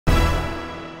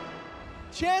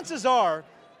Chances are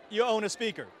you own a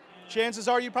speaker. Chances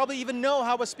are you probably even know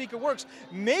how a speaker works.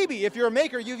 Maybe if you're a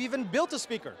maker, you've even built a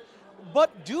speaker.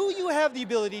 But do you have the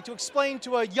ability to explain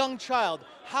to a young child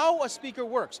how a speaker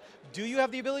works? Do you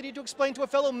have the ability to explain to a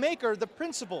fellow maker the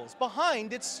principles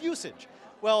behind its usage?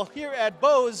 Well, here at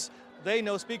Bose, they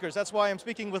know speakers. That's why I'm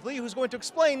speaking with Lee, who's going to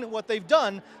explain what they've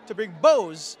done to bring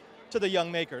Bose to the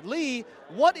young maker. Lee,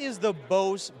 what is the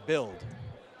BOSEbuild?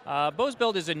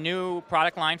 BOSEbuild is a new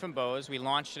product line from Bose. We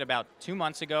launched it about 2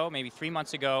 months ago, maybe 3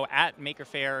 months ago at Maker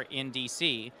Faire in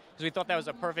DC, because we thought that was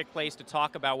a perfect place to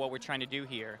talk about what we're trying to do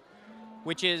here,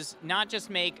 which is not just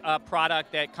make a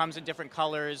product that comes in different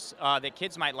colors that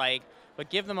kids might like, but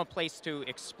give them a place to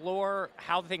explore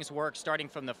how things work starting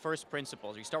from the first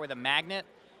principles. We start with a magnet,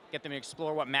 get them to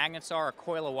explore what magnets are, a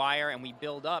coil of wire, and we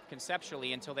build up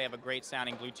conceptually until they have a great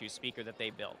sounding Bluetooth speaker that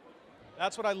they built.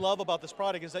 That's what I love about this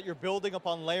product, is that you're building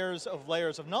upon layers of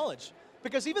knowledge.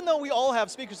 Because even though we all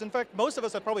have speakers, in fact, most of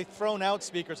us have probably thrown out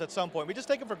speakers at some point. We just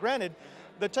take them for granted.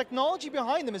 The technology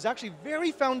behind them is actually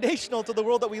very foundational to the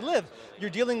world that we live.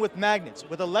 You're dealing with magnets,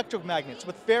 with electromagnets,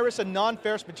 with ferrous and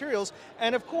non-ferrous materials,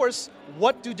 and of course,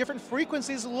 what do different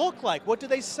frequencies look like? What do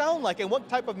they sound like? And what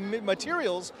type of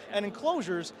materials and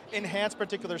enclosures enhance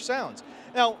particular sounds?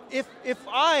 Now, if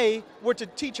I were to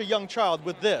teach a young child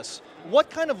with this,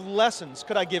 what kind of lessons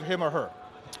could I give him or her?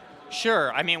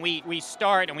 Sure, I mean, we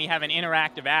start and we have an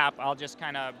interactive app, I'll just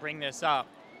kind of bring this up,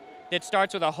 that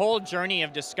starts with a whole journey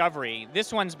of discovery.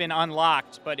 This one's been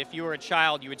unlocked, but if you were a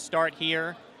child, you would start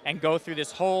here and go through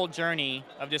this whole journey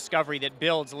of discovery that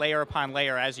builds layer upon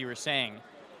layer, as you were saying.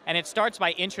 And it starts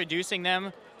by introducing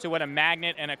them to what a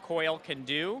magnet and a coil can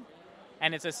do,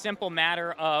 and it's a simple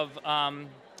matter of,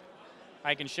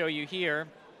 I can show you here,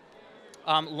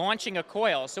 launching a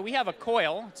coil. So we have a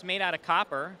coil, it's made out of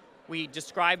copper. We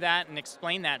describe that and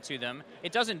explain that to them.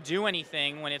 It doesn't do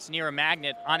anything when it's near a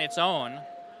magnet on its own,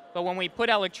 but when we put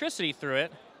electricity through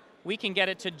it, we can get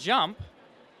it to jump,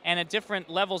 and at different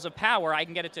levels of power, I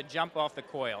can get it to jump off the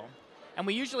coil. And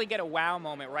we usually get a wow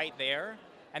moment right there,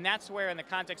 and that's where in the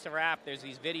context of our app, there's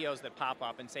these videos that pop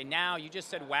up and say, now you just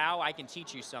said, wow, I can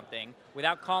teach you something,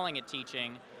 without calling it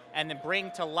teaching, and then bring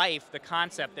to life the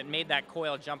concept that made that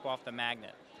coil jump off the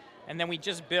magnet. And then we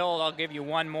just build, I'll give you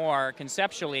one more,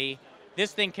 conceptually,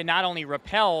 this thing can not only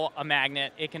repel a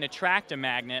magnet, it can attract a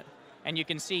magnet, and you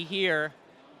can see here,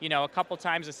 you know, a couple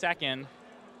times a second,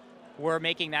 we're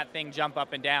making that thing jump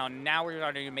up and down. Now we're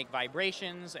starting to make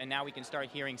vibrations, and now we can start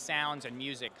hearing sounds and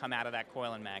music come out of that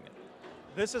coil and magnet.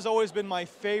 This has always been my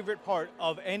favorite part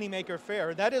of any Maker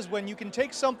Faire. That is when you can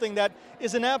take something that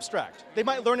is an abstract. They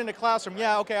might learn in a classroom,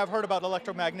 yeah, okay, I've heard about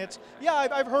electromagnets. Yeah,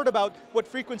 I've heard about what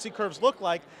frequency curves look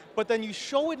like, but then you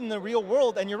show it in the real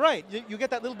world, and you're right, you get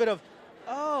that little bit of,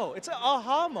 oh, it's an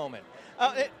aha moment.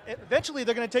 Eventually,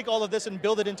 they're going to take all of this and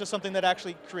build it into something that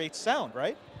actually creates sound,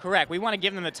 right? Correct. We want to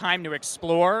give them the time to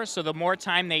explore, so the more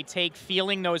time they take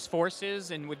feeling those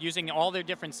forces and with using all their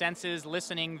different senses,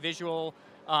 listening, visual,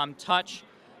 touch,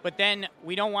 but then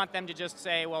we don't want them to just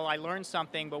say, well, I learned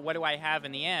something, but what do I have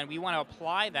in the end? We want to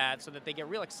apply that so that they get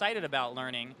real excited about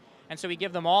learning, and so we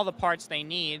give them all the parts they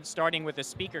need, starting with the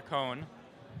speaker cone.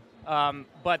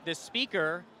 But the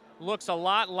speaker looks a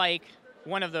lot like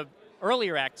one of the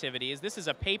earlier activities. This is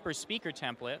a paper speaker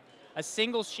template, a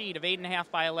single sheet of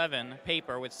 8.5 by 11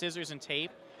 paper with scissors and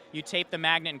tape. You tape the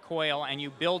magnet and coil, and you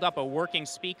build up a working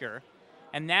speaker.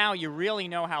 And now you really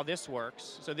know how this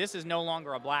works. So this is no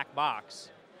longer a black box.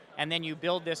 And then you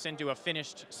build this into a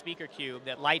finished speaker cube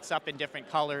that lights up in different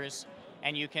colors,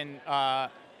 and you can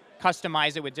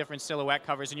customize it with different silhouette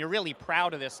covers. And you're really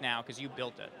proud of this now because you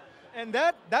built it. And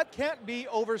that can't be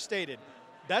overstated.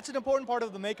 That's an important part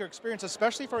of the maker experience,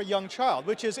 especially for a young child,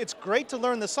 which is it's great to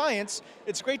learn the science,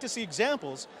 it's great to see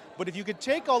examples, but if you could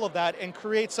take all of that and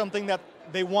create something that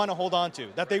they want to hold on to,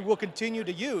 that they will continue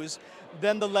to use,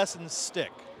 then the lessons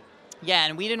stick. Yeah,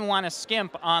 and we didn't want to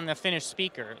skimp on the finished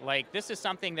speaker. Like, this is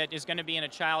something that is going to be in a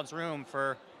child's room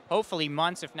for hopefully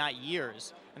months, if not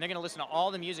years. And they're going to listen to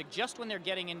all the music just when they're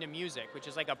getting into music, which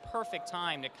is like a perfect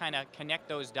time to kind of connect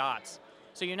those dots.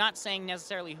 So you're not saying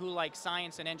necessarily who likes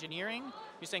science and engineering,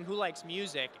 you're saying who likes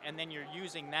music, and then you're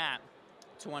using that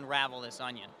to unravel this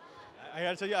onion. I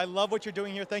gotta tell you, I love what you're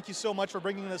doing here. Thank you so much for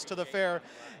bringing this to the fair.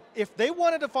 If they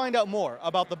wanted to find out more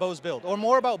about the BOSEbuild, or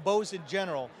more about Bose in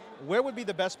general, where would be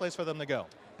the best place for them to go?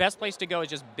 Best place to go is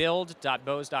just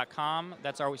build.bose.com.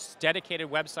 That's our dedicated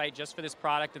website just for this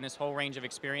product and this whole range of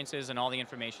experiences, and all the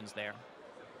information's there.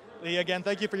 Lee, again,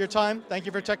 thank you for your time. Thank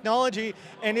you for technology.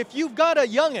 And if you've got a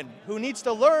youngin' who needs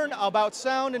to learn about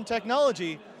sound and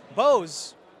technology,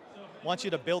 Bose wants you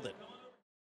to build it.